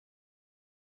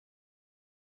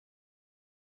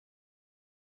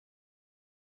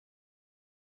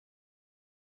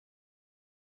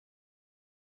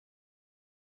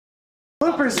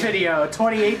bloopers video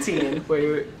 2018.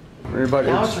 Wait. Everybody.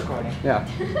 Now it's recording. Yeah.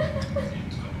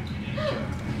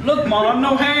 Look, Mom,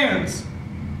 no hands.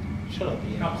 Shut up,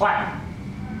 Ian. Now clap.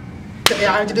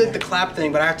 Yeah, I have to do like the clap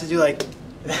thing, but I have to do like.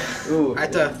 Ooh. I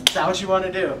have to. Is that what you want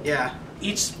to do? Yeah.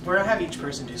 We're gonna have each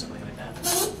person do something like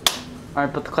that. All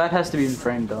right, but the clap has to be in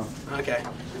frame though. Okay.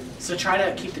 So try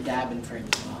to keep the dab in frame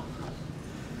as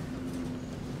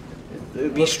well.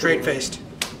 Be straight faced.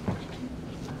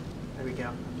 There we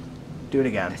go. Do it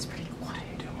again. It's pretty quiet.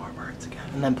 Do more words again.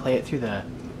 And then play it through the.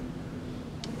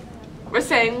 We're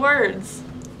saying words.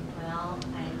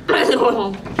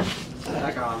 Well,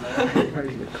 Back on, man.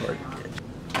 Already recording.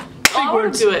 I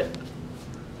want to do it.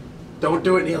 Don't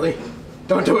do it, Neely.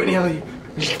 Don't do it, Neely.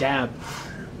 Just dab.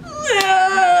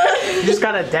 You just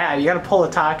gotta dab. You gotta pull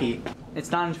a talkie.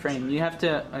 It's not in frame. You have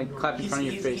to like clap in front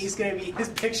of your face. His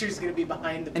picture's gonna be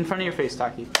behind the. In front of your face,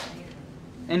 Taki.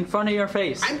 In front of your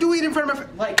face. I'm doing it in front of my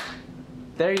face. Like.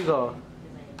 There you go.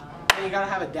 And you gotta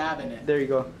have a dab in it. There you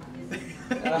go.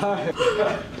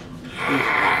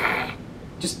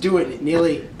 Just do it,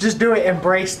 Neely. Just do it.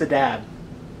 Embrace the dab.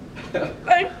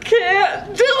 I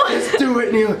can't do it. Just do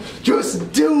it, Neely.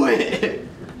 Just do it.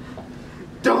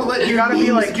 Don't let you gotta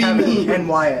be like Kevin and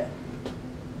Wyatt.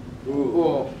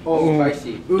 Ooh. Oh,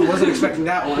 spicy. Ooh, wasn't expecting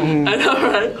that one. I know,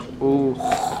 right? Ooh.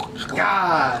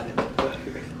 God.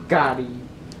 Got him.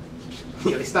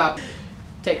 Neely, stop.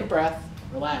 Take a breath.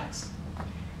 Relax.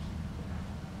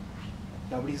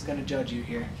 Nobody's gonna judge you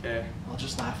here. Okay. I'll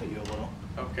just laugh at you a little.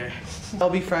 Okay. I'll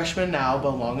be freshmen now,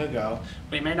 but long ago.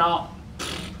 We may not.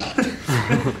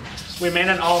 We may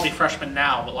not all be freshmen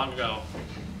now, but long ago.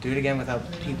 Do it again without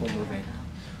people moving.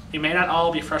 We may not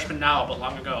all be freshmen now, but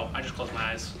long ago. I just closed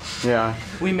my eyes. Yeah.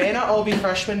 We may not all be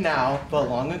freshmen now, but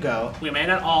long ago. We may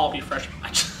not all be freshmen. I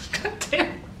just. God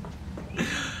damn.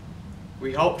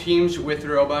 We help teams with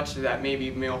robots that may be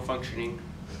malfunctioning.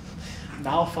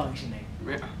 Malfunctioning.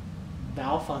 Ma-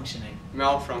 Malfunctioning.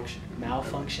 malfunction.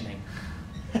 Malfunctioning.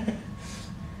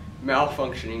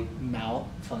 Malfunctioning.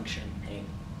 Malfunctioning.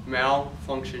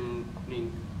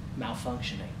 Malfunctioning.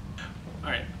 Malfunctioning.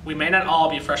 Alright. We may not all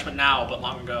be freshmen now, but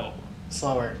long ago.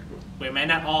 Slower. We may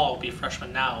not all be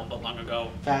freshmen now, but long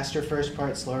ago. Faster first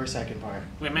part, slower second part.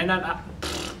 We may not.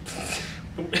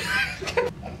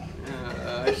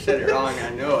 I said it wrong, I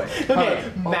know it. Okay,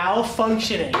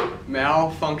 malfunctioning.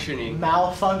 Malfunctioning.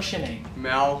 Malfunctioning.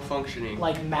 Malfunctioning.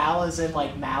 Like mal is in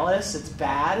like malice, it's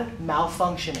bad.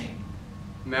 Malfunctioning.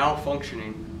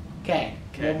 Malfunctioning. Okay,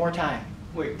 one more time.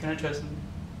 Wait, can I try something?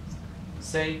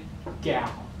 Say gal.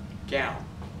 Gal.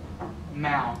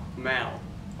 Mal. Mal.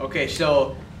 Okay,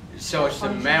 so it's the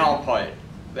mal part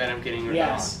that I'm getting wrong.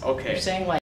 Yes. Okay. You're saying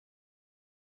like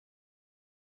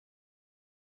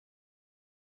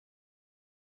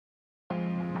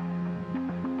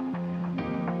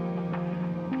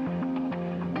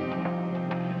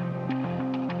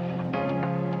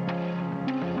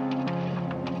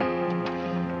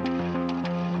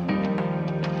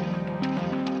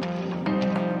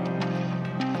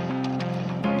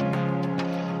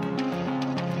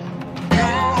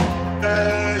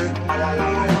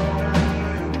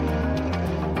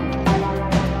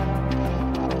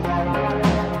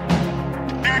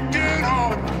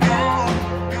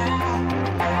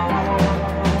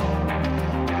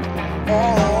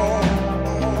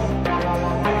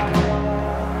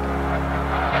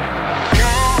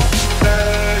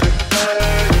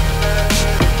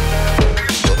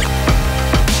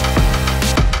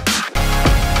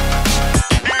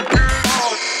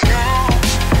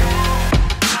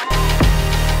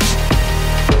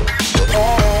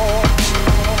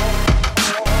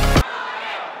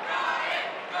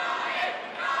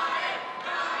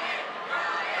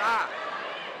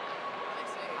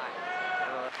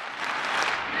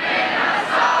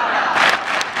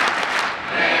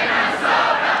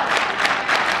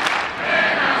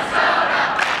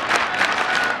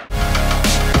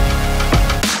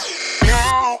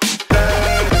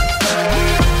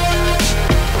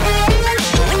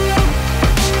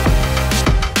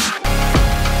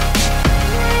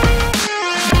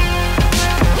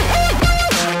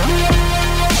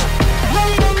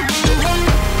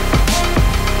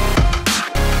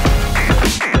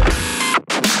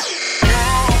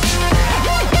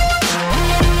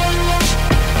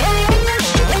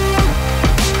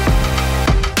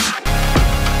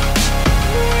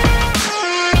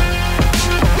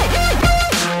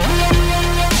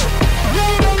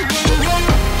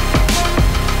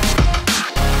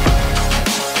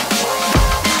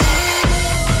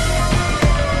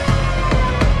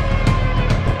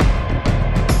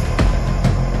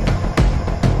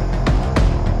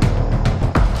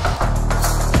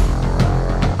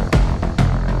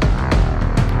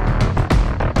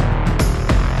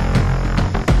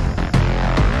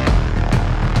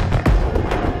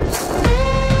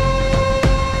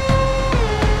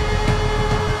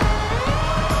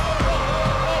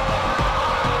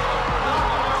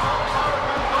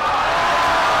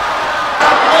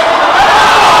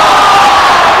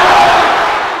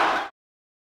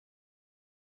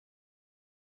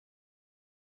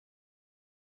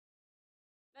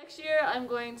I'm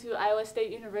going to Iowa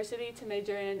State University to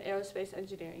major in aerospace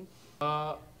engineering.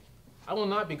 I will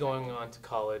not be going on to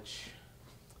college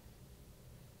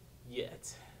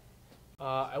yet.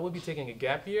 I will be taking a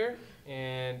gap year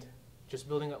and just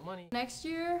building up money. Next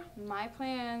year, my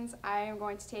plans, I am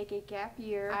going to take a gap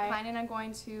year. I'm planning on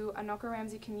going to Anoka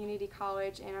Ramsey Community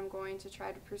College, and I'm going to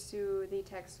try to pursue the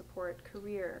tech support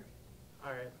career.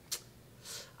 All right.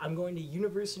 I'm going to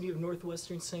University of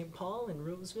Northwestern St. Paul in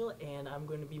Roseville, and I'm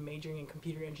going to be majoring in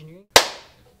computer engineering.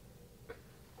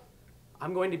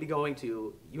 I'm going to be going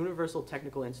to Universal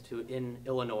Technical Institute in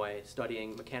Illinois,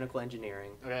 studying mechanical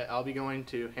engineering. Okay, I'll be going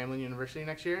to Hamlin University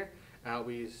next year, and I'll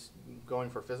be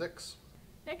going for physics.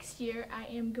 Next year, I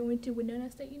am going to Winona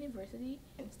State University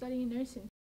and studying nursing.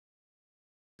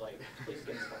 I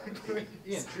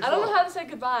don't know how to say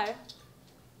goodbye.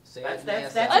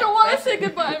 That's I don't want to say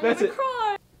goodbye. I'm going to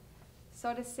cry.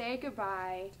 So to say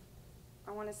goodbye,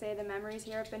 I want to say the memories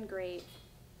here have been great,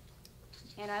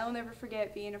 and I will never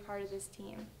forget being a part of this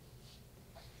team.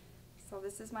 So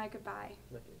this is my goodbye.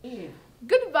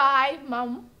 Goodbye,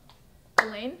 Mom,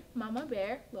 Elaine, Mama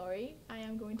Bear, Lori. I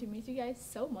am going to miss you guys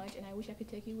so much, and I wish I could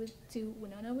take you to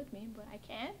Winona with me, but I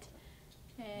can't.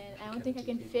 And I don't think I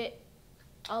can fit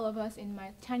all of us in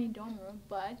my tiny dorm room,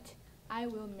 but I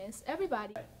will miss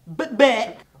everybody.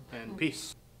 And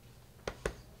peace.